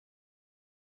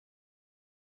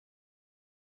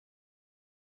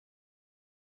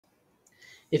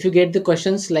If you get the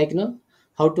questions like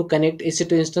how to connect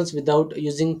EC2 instance without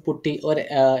using Putty or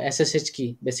SSH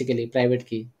key, basically private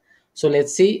key. So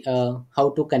let's see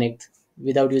how to connect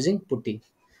without using Putty.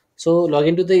 So log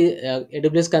into the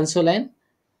AWS console and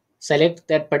select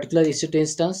that particular EC2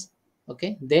 instance.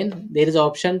 Okay, then there is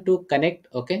option to connect.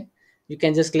 Okay, you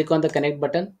can just click on the connect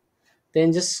button.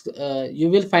 Then just you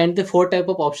will find the four type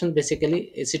of options,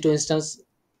 basically EC2 instance,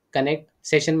 connect,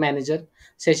 session manager.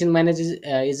 Session manager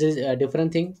is a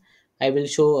different thing. I will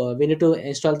show. We need to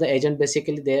install the agent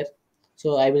basically there.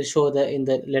 So I will show the in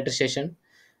the later session.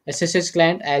 SSH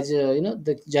client, as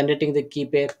the generating the key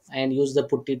pair and use the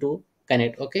putty to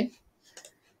connect. Okay,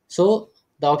 so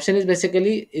the option is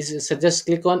basically is so just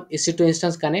click on EC2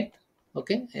 instance connect.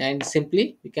 Okay, and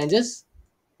simply we can just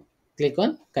click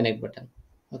on connect button.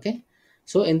 Okay,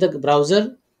 so in the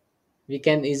browser we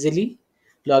can easily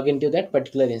log into that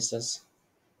particular instance.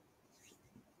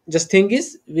 Just thing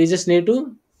is we just need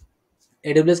to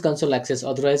AWS console access,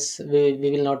 otherwise we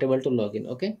will not able to log in.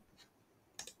 Okay,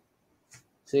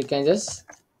 so you can just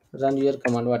run your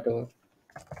command whatever.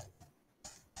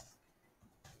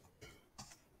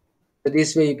 So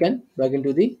this way you can log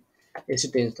into the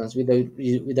EC2 instance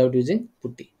without using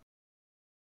putty.